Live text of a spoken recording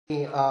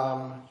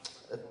um,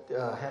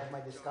 have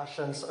my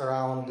discussions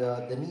around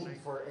the need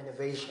for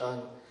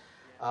innovation,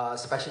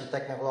 especially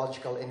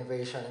technological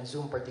innovation, and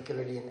Zoom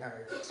particularly in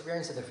our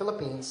experience in the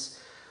Philippines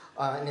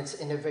and its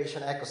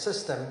innovation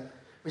ecosystem,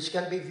 which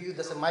can be viewed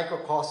as a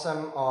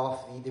microcosm of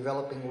the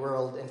developing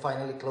world, and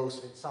finally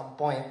close with some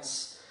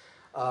points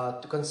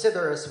to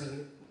consider as we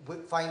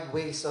find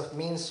ways of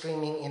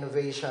mainstreaming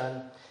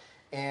innovation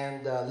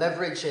and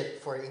leverage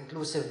it for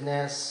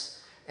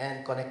inclusiveness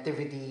and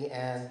connectivity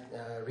and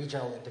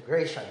regional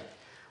integration.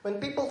 When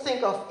people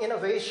think of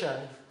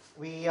innovation,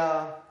 we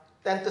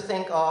tend to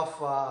think of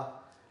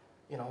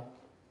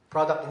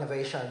product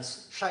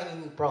innovations, shiny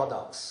new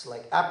products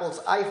like Apple's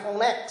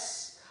iPhone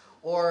X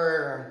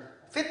or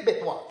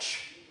Fitbit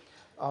watch,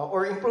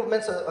 or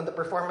improvements on the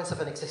performance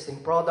of an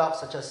existing product,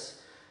 such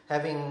as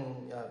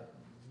having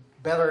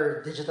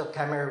better digital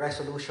camera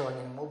resolution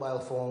in a mobile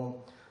phone,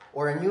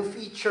 or a new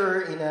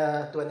feature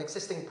to an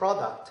existing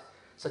product,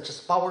 such as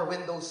power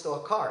windows to a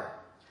car.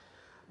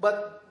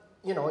 But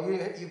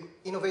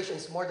innovation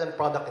is more than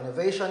product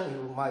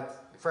innovation.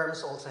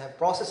 Firms also have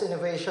process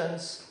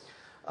innovations.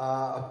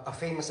 A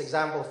famous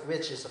example of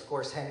which is, of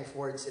course, Henry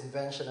Ford's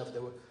invention of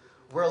the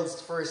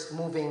world's first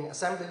moving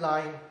assembly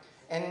line.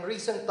 And in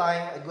recent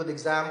time, a good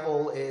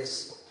example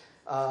is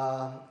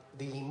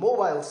the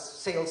mobile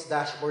sales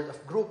dashboard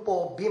of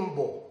Grupo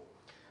Bimbo,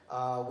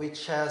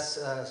 which has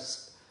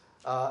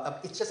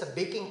it's just a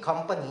baking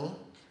company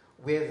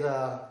with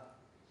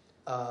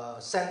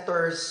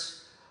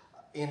centers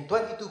in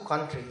 22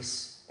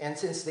 countries. And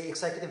since the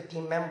executive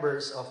team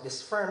members of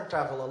this firm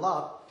travel a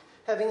lot,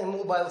 having a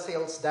mobile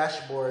sales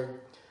dashboard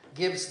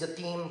gives the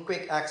team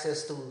quick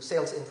access to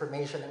sales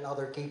information and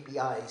other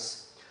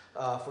KPIs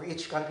for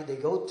each country they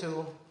go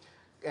to,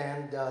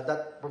 and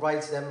that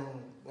provides them,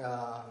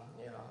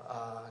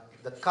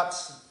 that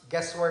cuts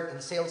guesswork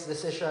in sales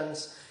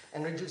decisions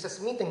and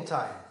reduces meeting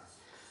time.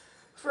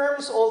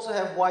 Firms also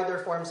have wider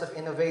forms of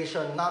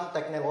innovation,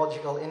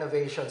 non-technological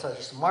innovation, such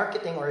as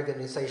marketing,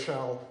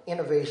 organizational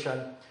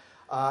innovation,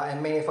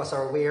 and many of us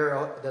are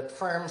aware that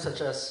firms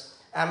such as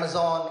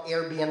Amazon,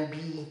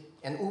 Airbnb,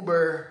 and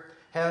Uber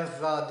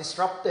have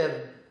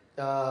disrupted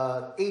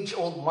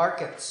age-old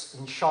markets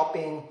in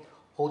shopping,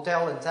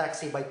 hotel, and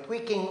taxi by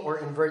tweaking or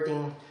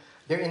inverting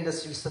their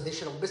industry's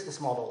traditional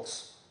business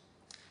models.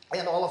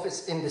 And all of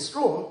us in this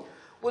room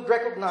would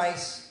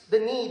recognize the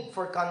need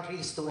for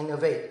countries to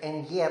innovate.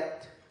 And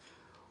yet,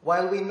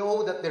 while we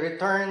know that the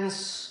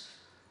returns,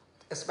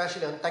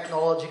 especially on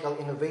technological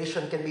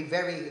innovation, can be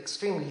very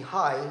extremely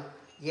high,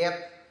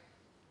 yet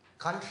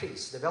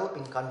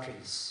developing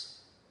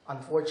countries,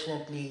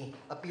 unfortunately,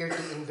 appear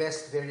to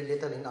invest very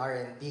little in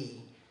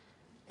R&D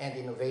and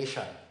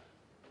innovation.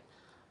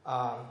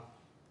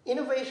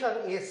 Innovation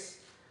is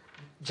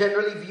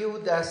generally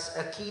viewed as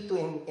a key to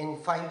in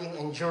finding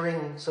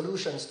enduring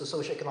solutions to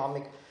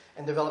socioeconomic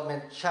and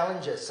development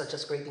challenges, such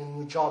as creating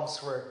new jobs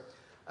for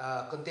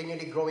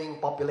continually growing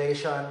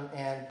population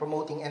and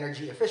promoting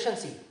energy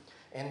efficiency.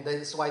 And that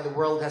is why the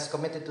world has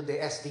committed to the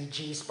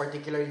SDGs,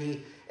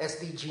 particularly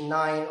SDG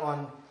 9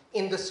 on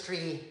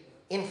industry,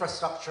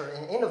 infrastructure,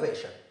 and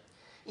innovation.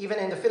 Even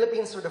in the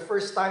Philippines, for the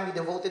first time, we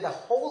devoted a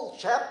whole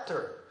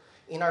chapter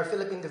in our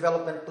Philippine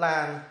Development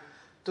Plan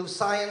to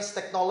science,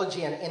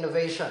 technology, and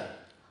innovation.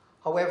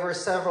 However,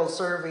 several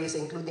surveys,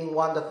 including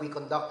one that we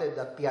conducted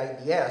at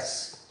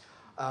PIDS,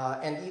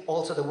 and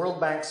also the World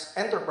Bank's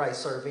Enterprise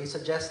Survey,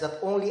 suggest that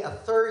only a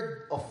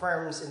third of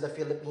firms in the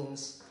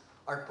Philippines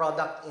are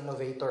product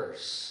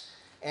innovators,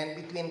 and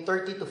between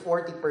 30 to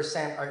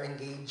 40% are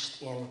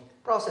engaged in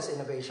process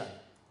innovation.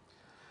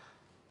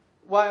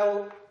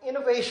 While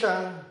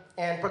innovation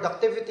and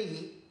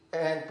productivity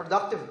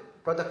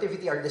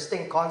are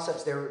distinct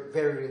concepts, they're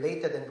very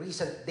related, and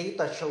recent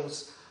data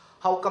shows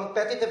how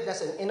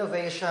competitiveness and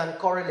innovation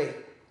correlate.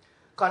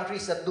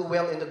 Countries that do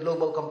well in the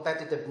Global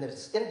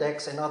Competitiveness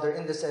Index and other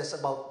indices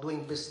about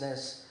doing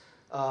business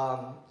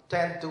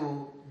tend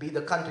to be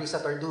the countries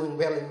that are doing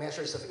well in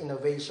measures of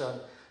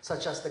innovation,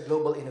 such as the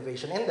Global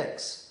Innovation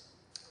Index.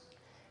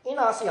 In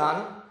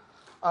ASEAN,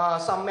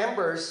 some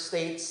member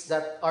states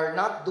that are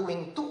not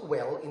doing too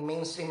well in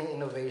mainstreaming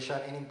innovation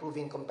and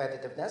improving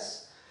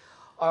competitiveness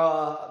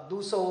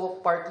do so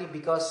partly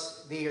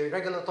because the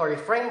regulatory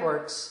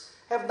frameworks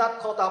have not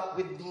caught up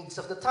with needs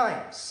of the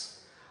times.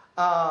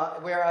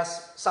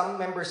 Whereas some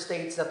member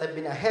states that have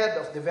been ahead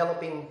of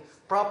developing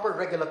proper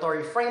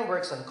regulatory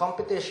frameworks on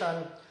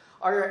competition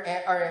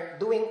are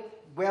doing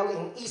well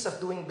in ease of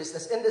doing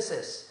business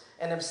indices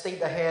and have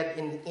stayed ahead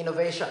in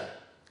innovation.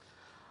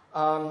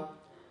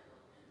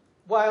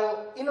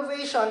 While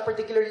innovation,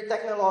 particularly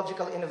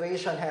technological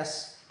innovation,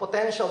 has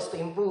potentials to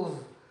improve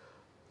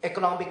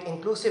economic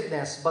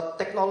inclusiveness, but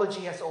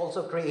technology has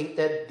also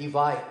created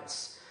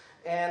divides,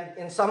 and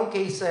in some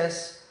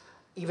cases,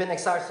 even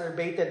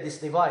exacerbated these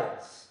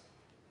divides.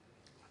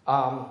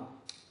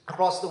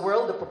 Across the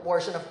world, the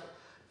proportion of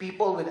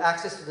people with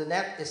access to the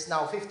net is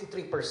now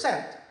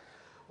 53%,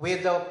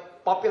 with the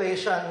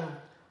population,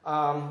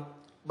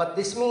 but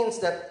this means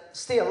that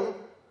still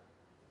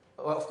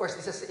of course,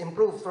 this has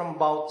improved from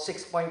about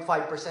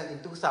 6.5%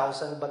 in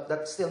 2000, but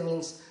that still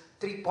means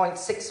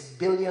 3.6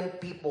 billion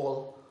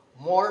people,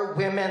 more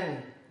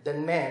women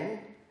than men,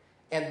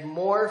 and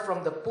more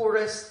from the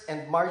poorest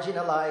and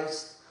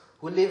marginalized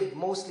who live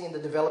mostly in the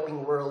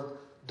developing world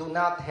do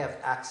not have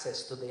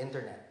access to the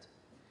internet,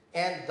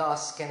 and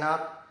thus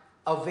cannot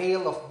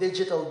avail of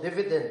digital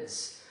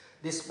dividends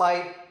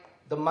despite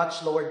the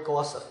much lower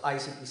cost of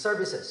ICT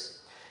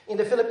services. In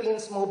the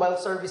Philippines, mobile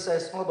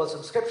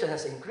subscription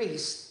has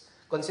increased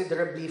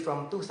considerably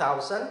from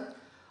 2000,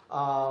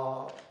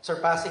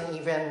 surpassing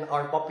even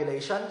our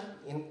population.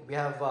 We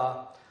have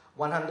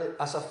 100,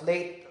 as of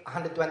late,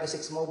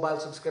 126 mobile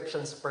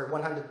subscriptions per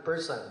 100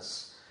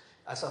 persons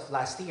as of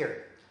last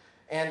year.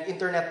 And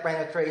internet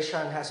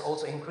penetration has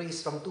also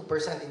increased from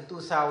 2% in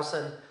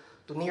 2000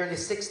 to nearly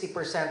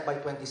 60% by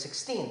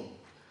 2016.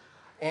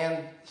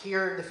 And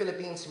here in the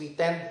Philippines,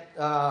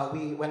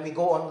 when we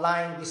go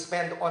online, we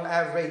spend on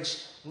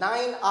average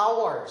 9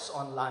 hours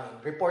online,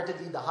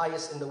 reportedly the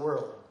highest in the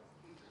world,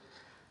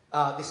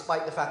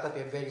 despite the fact that we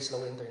have very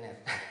slow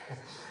internet.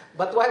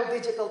 But while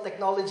digital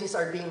technologies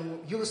are being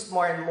used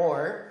more and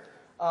more,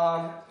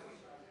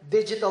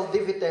 digital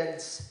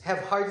dividends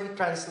have hardly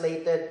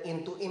translated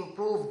into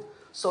improved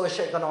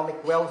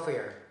socioeconomic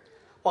welfare.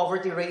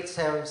 Poverty rates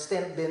have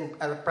still been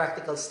at a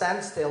practical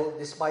standstill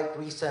despite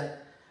recent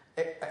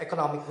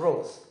economic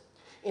growth.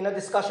 In a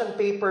discussion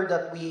paper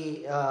that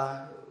we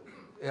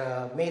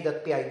made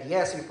at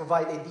PIDS, we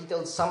provide a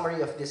detailed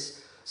summary of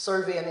this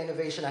survey and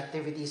innovation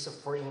activities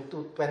in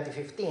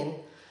 2015.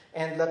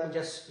 And let me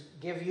just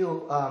give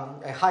you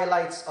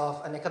highlights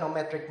of an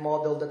econometric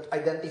model that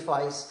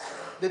identifies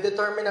the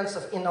determinants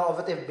of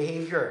innovative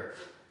behavior.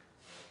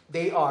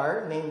 They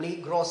are, namely,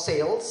 gross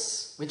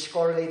sales, which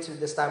correlates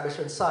with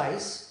establishment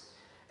size,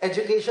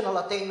 educational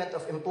attainment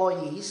of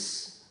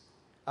employees,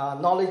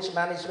 knowledge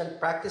management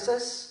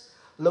practices,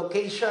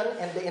 location,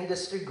 and the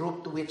industry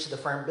group to which the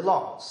firm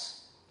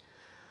belongs.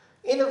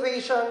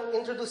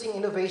 Introducing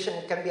innovation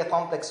can be a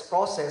complex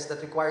process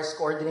that requires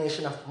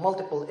coordination of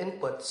multiple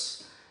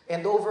inputs.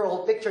 And the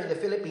overall picture in the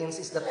Philippines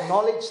is that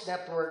knowledge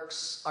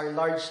networks are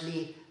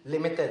largely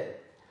limited,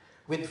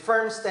 with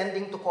firms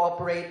tending to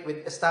cooperate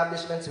with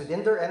establishments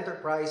within their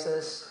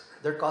enterprises,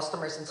 their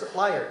customers, and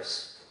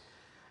suppliers.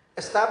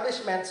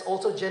 Establishments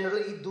also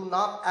generally do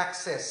not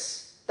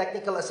access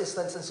technical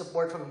assistance and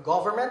support from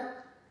government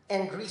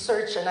and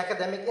research and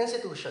academic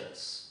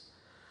institutions.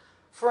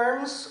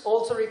 Firms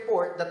also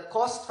report that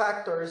cost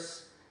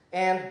factors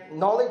and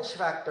knowledge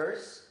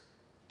factors.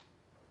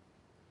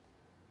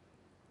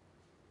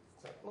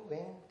 Is that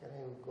moving? Can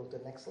I go to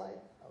the next slide?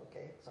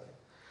 Okay, sorry.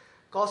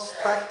 Cost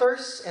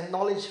factors and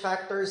knowledge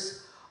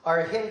factors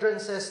are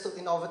hindrances to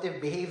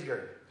innovative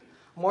behavior.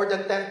 More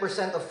than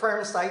 10% of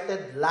firms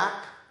cited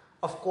lack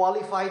of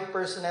qualified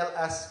personnel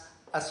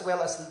as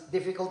well as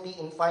difficulty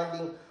in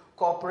finding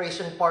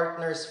cooperation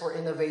partners for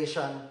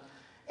innovation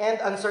and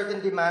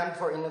uncertain demand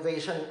for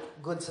innovative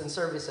goods and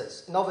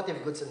services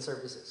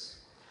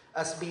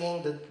as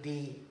being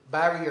the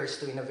barriers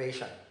to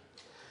innovation.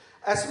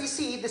 As we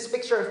see this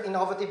picture of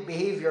innovative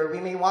behavior, we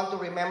may want to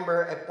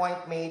remember a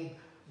point made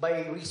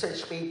by a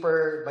research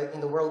paper in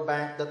the World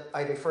Bank that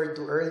I referred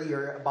to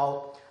earlier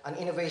about an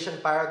innovation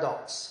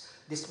paradox.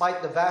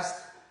 Despite the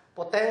vast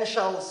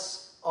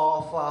potentials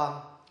of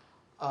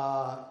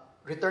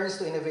returns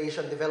to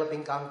innovation,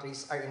 developing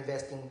countries are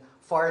investing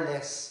far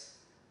less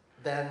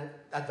than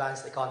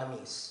advanced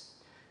economies.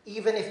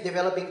 Even if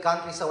developing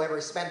countries, however,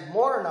 spend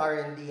more on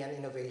R&D and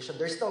innovation,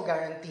 there's no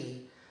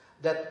guarantee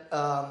that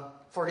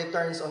for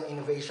returns on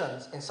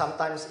innovations, and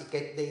sometimes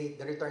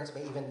the returns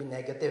may even be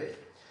negative,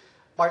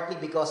 partly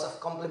because of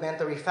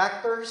complementary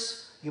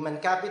factors, human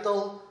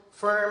capital,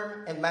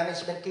 firm and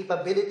management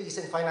capabilities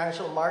in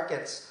financial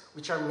markets,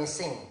 which are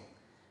missing.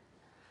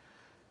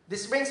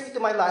 This brings me to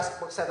my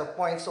last set of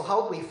points. So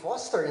how do we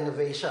foster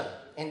innovation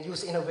and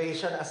use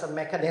innovation as a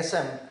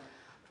mechanism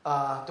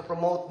to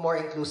promote more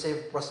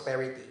inclusive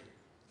prosperity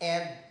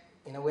and,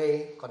 in a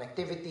way,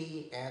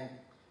 connectivity and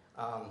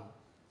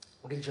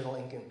regional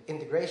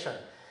integration?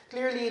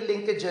 Clearly,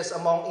 linkages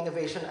among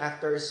innovation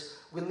actors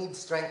will need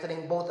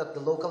strengthening both at the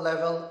local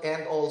level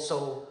and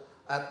also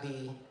at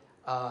the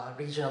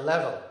regional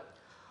level.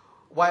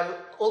 While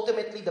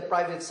ultimately the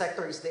private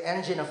sector is the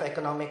engine of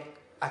economic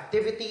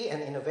activity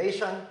and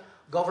innovation,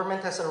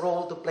 government has a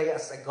role to play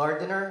as a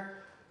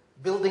gardener,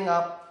 building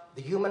up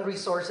the human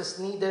resources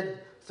needed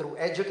through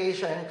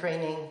education and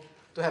training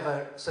to have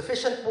a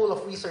sufficient pool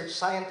of research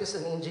scientists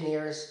and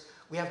engineers.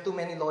 We have too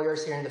many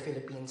lawyers here in the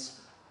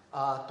Philippines,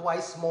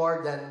 twice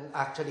more than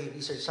actually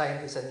research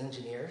scientists and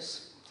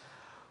engineers.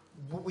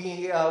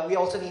 We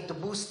also need to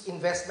boost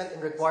investment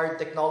in required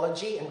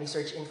technology and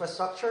research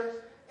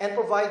infrastructure and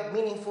provide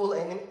meaningful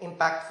and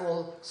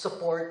impactful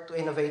support to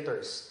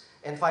innovators.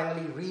 And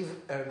finally,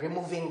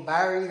 removing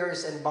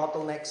barriers and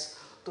bottlenecks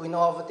to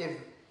innovative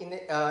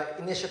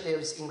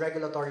initiatives in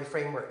regulatory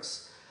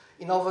frameworks.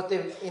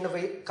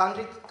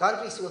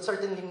 Countries will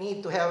certainly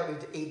need to have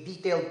a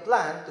detailed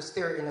plan to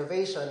steer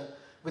innovation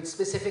with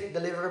specific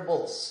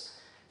deliverables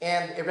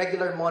and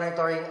irregular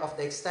monitoring of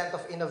the extent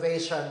of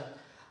innovation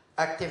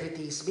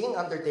activities being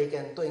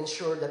undertaken to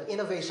ensure that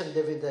innovation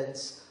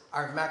dividends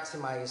are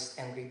maximized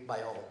and reaped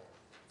by all.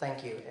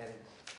 Thank you, and